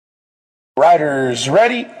Riders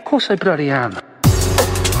ready? Of course I bloody am.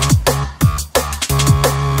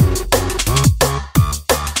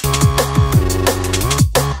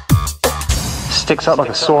 Sticks out like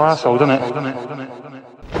a sore asshole, doesn't it?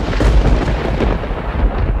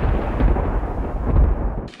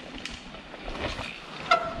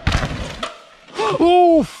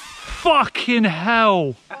 Oh, fucking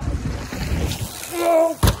hell!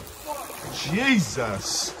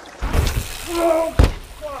 Jesus!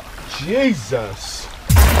 Jesus!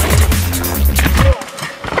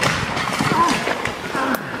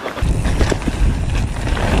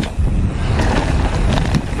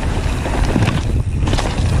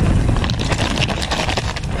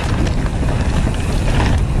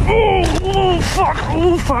 Oh, fuck!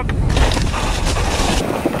 Oh, fuck!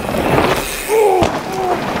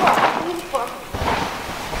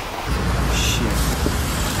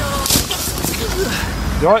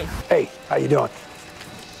 You alright? Hey, how you doing?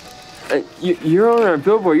 You're on our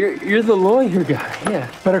billboard. You're the lawyer guy.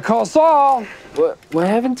 Yeah. Better call Saul. What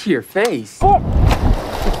happened to your face? Fuck!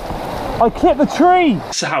 I clipped the tree!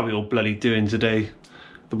 So how are we all bloody doing today?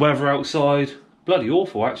 The weather outside, bloody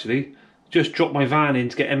awful actually. Just dropped my van in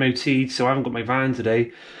to get MOT'd, so I haven't got my van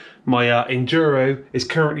today. My Enduro is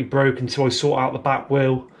currently broken until I sort out the back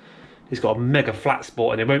wheel. It's got a mega flat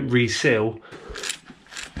spot and it won't reseal.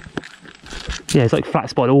 Yeah, it's like flat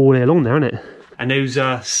spot all the way along there, isn't it? And those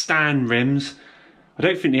stand rims, I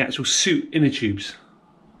don't think they actual suit inner tubes.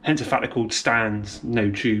 Hence the fact they're called stands, no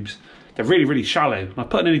tubes. They're really, really shallow. I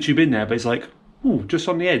put an inner tube in there, but it's like, ooh, just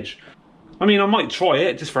on the edge. I mean, I might try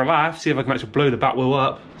it just for a laugh, see if I can actually blow the back wheel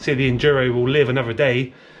up, see if the Enduro will live another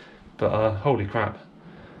day. But holy crap.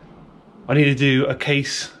 I need to do a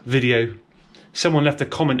case video. Someone left a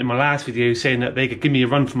comment in my last video saying that they could give me a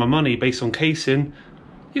run for my money based on casing.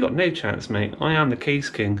 You got no chance, mate. I am the case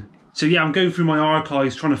king. So yeah, I'm going through my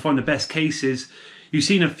archives trying to find the best cases. You've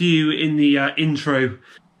seen a few in the intro.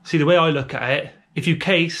 See, the way I look at it, if you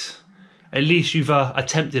case, at least you've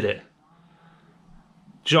attempted it.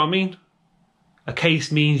 Do you know what I mean? A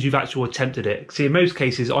case means you've actually attempted it. See, in most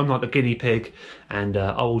cases, I'm like the guinea pig and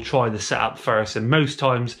I will try the setup first. And most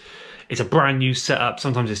times it's a brand new setup.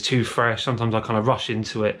 Sometimes it's too fresh. Sometimes I kind of rush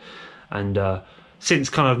into it. And since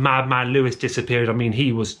kind of Madman Lewis disappeared, I mean,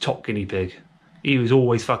 he was top guinea pig. He was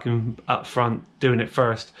always fucking up front doing it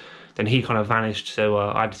first. Then he kind of vanished, so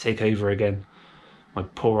I had to take over again. My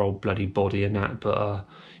poor old bloody body and that. But,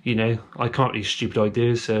 you know, I can't do stupid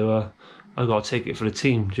ideas, so I got to take it for the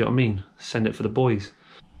team. Do you know what I mean? Send it for the boys.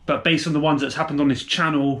 But based on the ones that's happened on this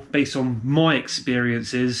channel, based on my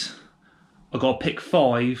experiences, I got to pick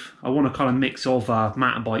 5. I want to kind of mix of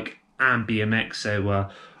mountain bike and BMX. So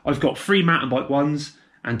I've got 3 mountain bike ones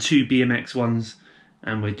and 2 BMX ones.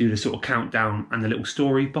 And we do the sort of countdown and the little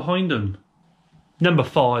story behind them. Number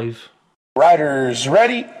 5. Riders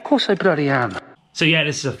ready? Of course I bloody am. So yeah,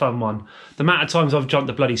 this is a fun one. The amount of times I've jumped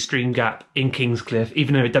the bloody stream gap in Kingscliff,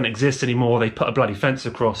 even though it doesn't exist anymore, they put a bloody fence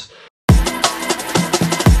across.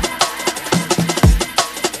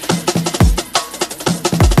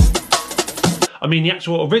 I mean, the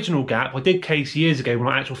actual original gap, I did case years ago when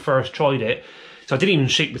I actually first tried it. So I didn't even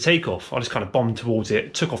shape the takeoff. I just kind of bombed towards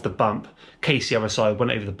it, took off the bump, cased the other side,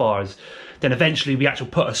 went over the bars. Then eventually we actually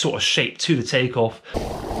put a sort of shape to the takeoff.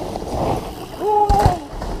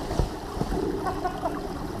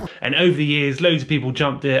 And over the years, loads of people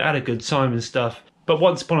jumped it, had a good time and stuff. But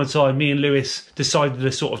once upon a time, me and Lewis decided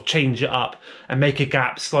to sort of change it up and make a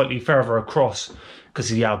gap slightly further across because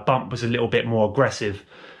the bump was a little bit more aggressive.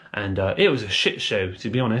 And it was a shit show, to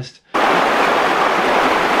be honest.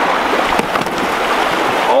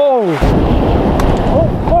 Oh!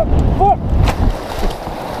 Oh, fuck!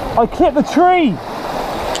 I clipped the tree!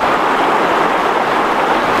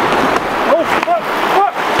 Oh, fuck!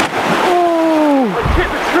 Fuck! Oh! I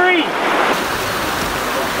clipped the tree!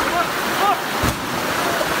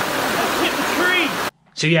 I clipped the tree!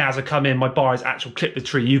 So yeah, as I come in, my bars actually clipped the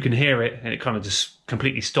tree. You can hear it, and it kind of just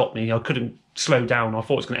completely stopped me. I couldn't slow down. I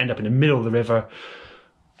thought it was going to end up in the middle of the river.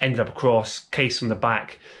 Ended up across, case from the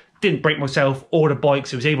back. Didn't break myself or the bike,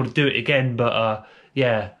 so I was able to do it again. But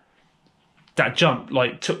yeah, that jump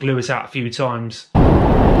like took Lewis out a few times.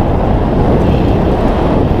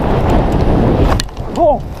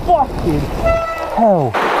 Oh, fucking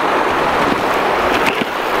hell!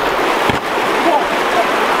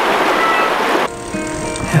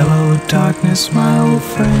 Hello, darkness, my old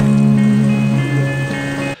friend.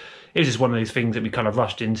 It was just one of those things that we kind of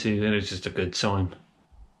rushed into, and it was just a good time.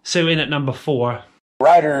 So in at number 4.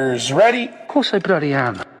 Riders ready? Of course I bloody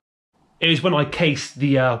am. It was when I cased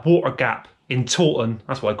the water gap in Taunton.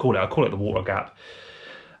 That's what I call it. I call it the water gap.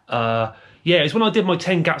 Yeah, it's when I did my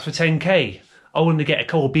 10 gaps for 10k. I wanted to get a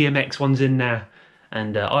couple of BMX ones in there,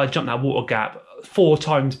 and I jumped that water gap 4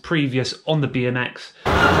 times previous on the BMX.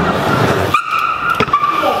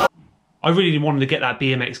 I really wanted to get that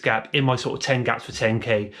BMX gap in my sort of 10 gaps for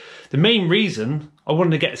 10k. The main reason, I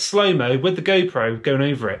wanted to get a slow-mo with the GoPro going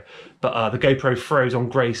over it, but the GoPro froze on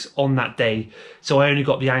Grace on that day, so I only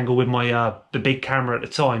got the angle with my the big camera at the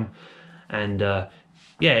time. And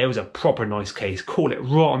yeah, it was a proper nice case. Caught it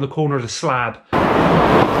right on the corner of the slab.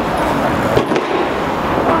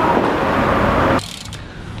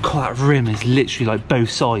 God, that rim is literally like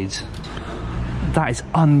both sides. That is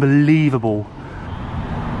unbelievable.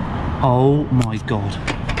 Oh my God.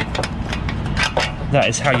 That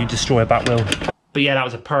is how you destroy a back wheel. But yeah, that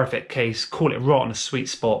was a perfect case. Caught it right on a sweet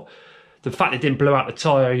spot. The fact it didn't blow out the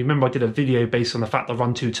tyre, you remember I did a video based on the fact I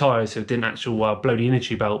run 2 tyres, so it didn't actually blow the inner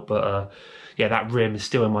tube out, but yeah, that rim is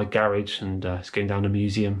still in my garage, and it's going down to the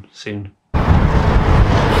museum soon.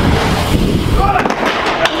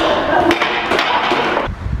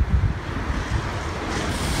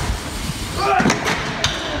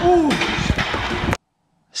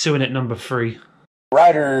 Suing at number 3.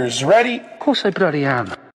 Riders ready? Of course I bloody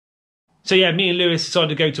am. So yeah, me and Lewis decided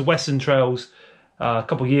to go to Western Trails a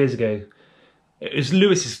couple of years ago. It was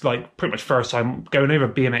Lewis's like pretty much first time going over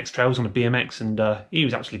BMX trails on a BMX, and he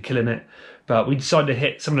was actually killing it. But we decided to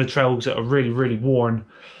hit some of the trails that are really, really worn,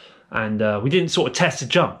 and we didn't sort of test the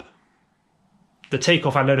jump. The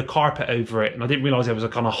takeoff had a load of carpet over it, and I didn't realise there was a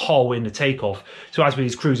kind of hole in the takeoff. So as we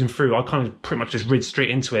was cruising through, I kind of pretty much just rid straight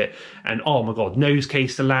into it, and oh my God, nose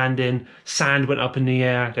case to land in, sand went up in the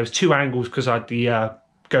air. There was 2 angles because I had the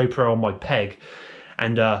GoPro on my peg,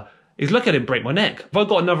 and he's looking at it break my neck. If I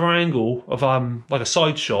got another angle of like a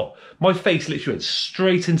side shot, my face literally went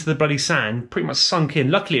straight into the bloody sand, pretty much sunk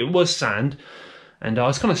in. Luckily it was sand, and I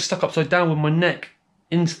was kind of stuck upside down with my neck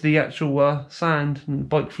into the actual sand, and the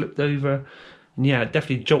bike flipped over. And yeah, it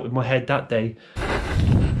definitely jolted my head that day.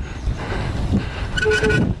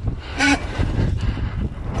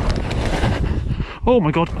 Oh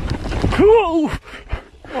my God. Whoa!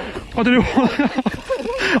 I don't know what,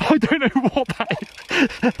 I don't know what that is.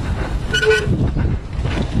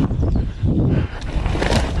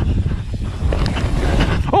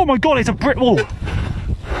 Oh my God, it's a brick wall.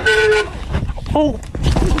 Oh.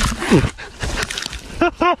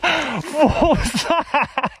 What was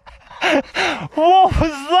that? What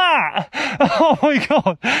was that? Oh my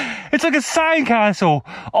God, it's like a sandcastle.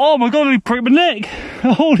 Oh my God, I nearly pricked my neck.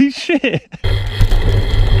 Holy shit.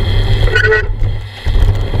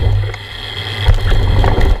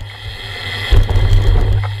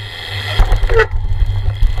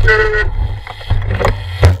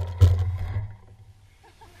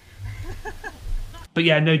 But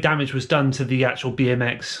yeah, no damage was done to the actual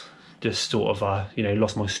BMX. Just sort of, you know,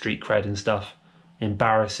 lost my street cred and stuff.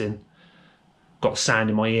 Embarrassing. Got sand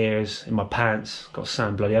in my ears, in my pants. Got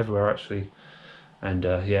sand bloody everywhere, actually. And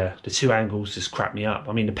yeah, the 2 angles just cracked me up.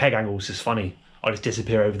 I mean, the peg angle was just funny. I just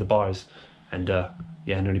disappear over the bars. And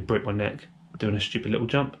yeah, nearly broke my neck doing a stupid little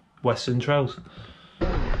jump. Western Trails.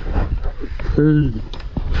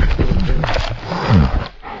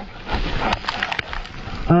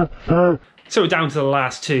 So we're down to the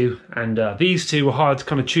last 2, and these 2 were hard to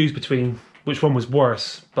kind of choose between which one was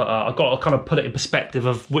worse, but I've got to kind of put it in perspective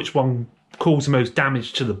of which one caused the most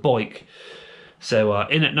damage to the bike. So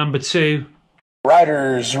in at number 2.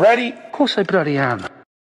 Riders ready? Of course I bloody am.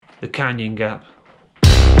 The Canyon Gap.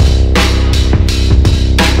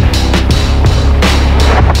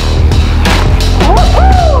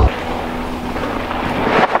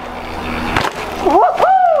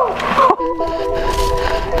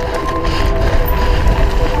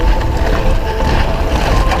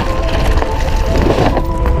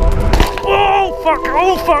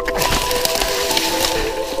 Oh fuck!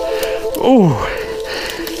 Oh!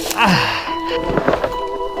 Ah!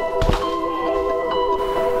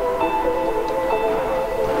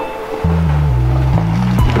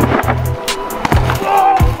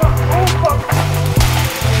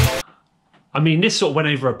 I mean, this sort of went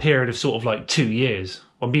over a period of sort of like 2 years.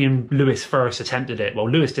 When me and Lewis first attempted it, well,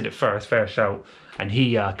 Lewis did it first, fair shout, and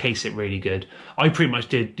he cased it really good. I pretty much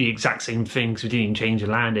did the exact same thing, so we didn't even change the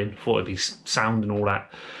landing, thought it'd be sound and all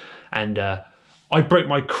that. And I broke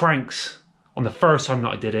my cranks on the first time that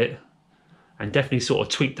I did it, and definitely sort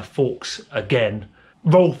of tweaked the forks again.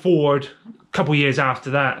 Roll forward a couple years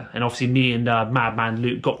after that, and obviously me and Madman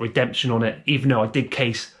Luke got redemption on it, even though I did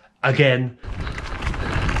case again.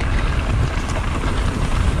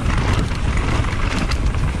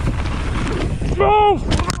 Oh,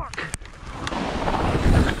 fuck!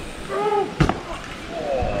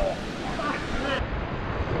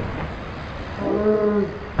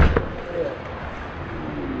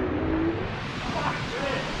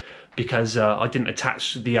 because I didn't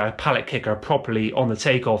attach the pallet kicker properly on the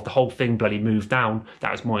takeoff. The whole thing bloody moved down.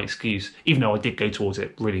 That was my excuse, even though I did go towards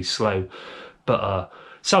it really slow. But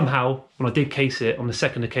somehow, when I did case it on the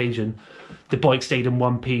second occasion, the bike stayed in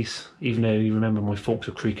one piece, even though you remember my forks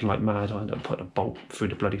were creaking like mad. I ended up putting a bolt through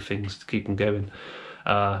the bloody things to keep them going.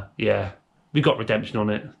 Yeah, we got redemption on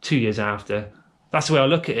it 2 years after. That's the way I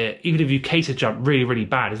look at it. Even if you case a jump really, really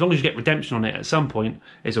bad, as long as you get redemption on it at some point,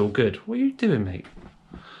 it's all good. What are you doing, mate?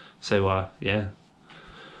 So, yeah.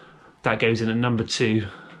 That goes in at number 2,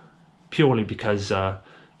 purely because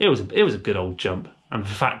it was a good old jump. And the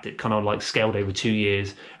fact it kind of like scaled over 2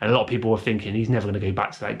 years, and a lot of people were thinking he's never going to go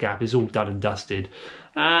back to that gap. It's all done and dusted.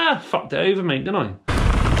 Fucked it over, mate, didn't I?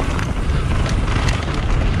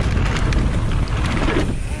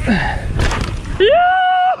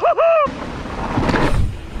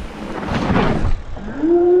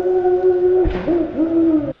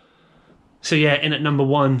 So yeah, in at number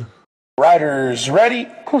 1. Riders ready?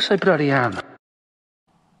 Of course I bloody am.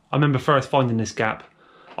 I remember first finding this gap.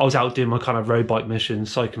 I was out doing my kind of road bike mission,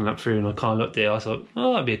 cycling up through, and I kind of looked at it. I thought,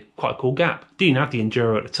 oh, that'd be quite a cool gap. Didn't have the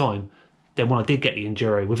Enduro at the time. Then when I did get the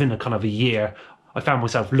Enduro, within a kind of a year, I found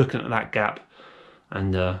myself looking at that gap.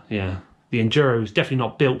 And yeah, the Enduro was definitely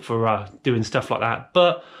not built for doing stuff like that.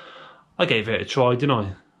 But I gave it a try, didn't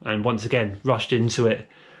I? And once again, rushed into it.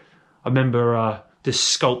 I remember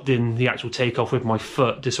just sculpting the actual takeoff with my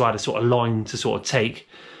foot, just so I had a sort of line to sort of take.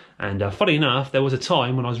 And funny enough, there was a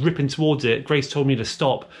time when I was ripping towards it, Grace told me to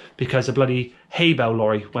stop because a bloody hay bale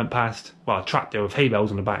lorry went past, well, a tractor with hay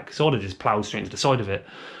bales on the back, so I'd have just ploughed straight into the side of it.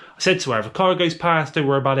 I said to her, if a car goes past, don't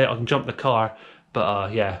worry about it, I can jump the car.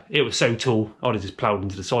 But yeah, it was so tall, I'd have just ploughed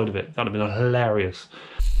into the side of it. That'd have been hilarious.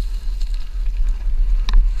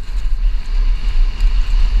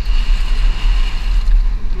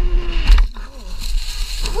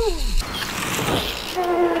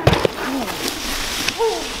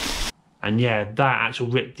 And yeah, that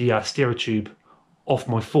actually ripped the steerer tube off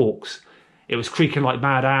my forks. It was creaking like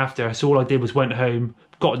mad after, so all I did was went home,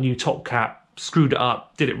 got a new top cap, screwed it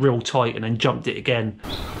up, did it real tight, and then jumped it again.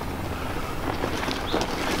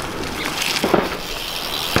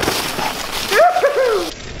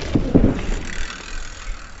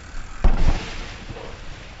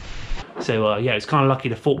 So yeah, it's kind of lucky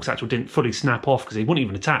the forks actually didn't fully snap off because they weren't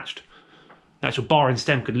even attached. The actual bar and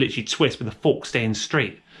stem could literally twist with the fork staying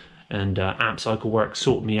straight. And Amp Cycle Works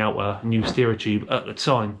sorted me out a new steerer tube at the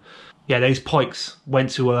time. Yeah, those pikes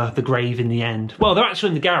went to the grave in the end. Well, they're actually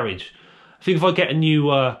in the garage. I think if I get a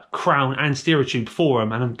new crown and steerer tube for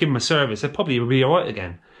them and give them a service, they'll probably be alright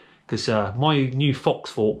again. Because my new Fox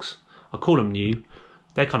forks, I call them new,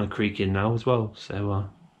 they're kind of creaking now as well. So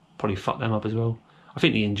probably fuck them up as well. I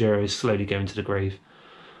think the Enduro is slowly going to the grave.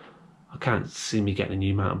 I can't see me getting a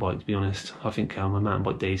new mountain bike, to be honest. I think my mountain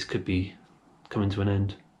bike days could be coming to an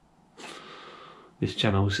end. This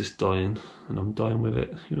channel is just dying, and I'm dying with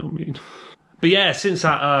it, you know what I mean? But yeah, since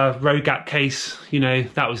that road gap case, you know,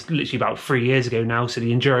 that was literally about 3 years ago now, so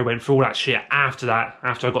the Enduro went through all that shit after that,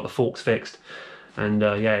 after I got the forks fixed. And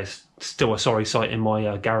yeah, it's still a sorry sight in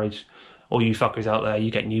my garage. All you fuckers out there,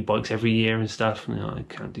 you get new bikes every year and stuff, and I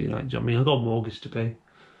can't do that, do you know what I mean? I've got a mortgage to pay,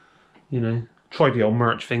 you know. Tried the old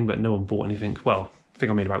merch thing, but no one bought anything. Well, I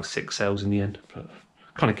think I made about 6 sales in the end, but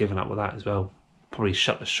kind of given up with that as well. Probably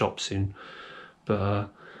shut the shop soon. But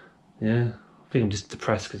yeah, I think I'm just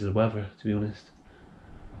depressed because of the weather, to be honest.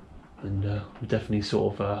 And I've definitely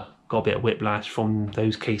sort of got a bit of whiplash from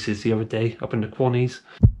those cases the other day up in the Quannies.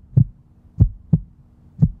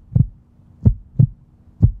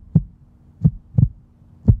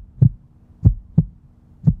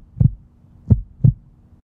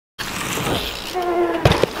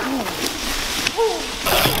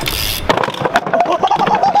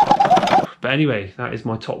 But anyway, that is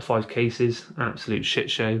my top 5 cases. Absolute shit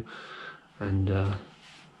show. And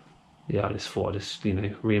yeah, I just thought I'd just, you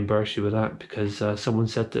know, reimburse you with that because someone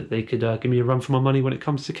said that they could give me a run for my money when it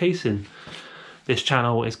comes to casing. This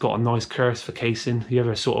channel has got a nice curse for casing. If you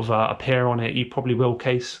ever sort of appear on it, you probably will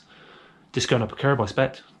case. Just going up a curb, I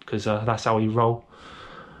expect, because that's how you roll.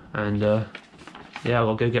 And yeah,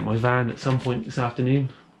 I'll go get my van at some point this afternoon.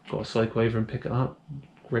 Got to cycle over and pick it up.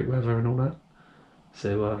 Great weather and all that.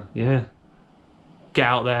 So yeah. Get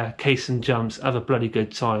out there, case some jumps, have a bloody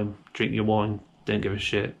good time, drink your wine, don't give a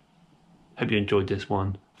shit. Hope you enjoyed this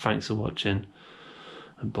one. Thanks for watching,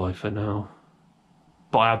 and bye for now.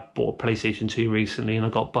 But I bought a PlayStation 2 recently, and I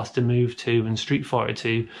got Busted Move 2 and Street Fighter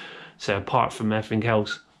 2, so apart from everything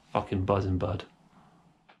else, fucking buzzing bud.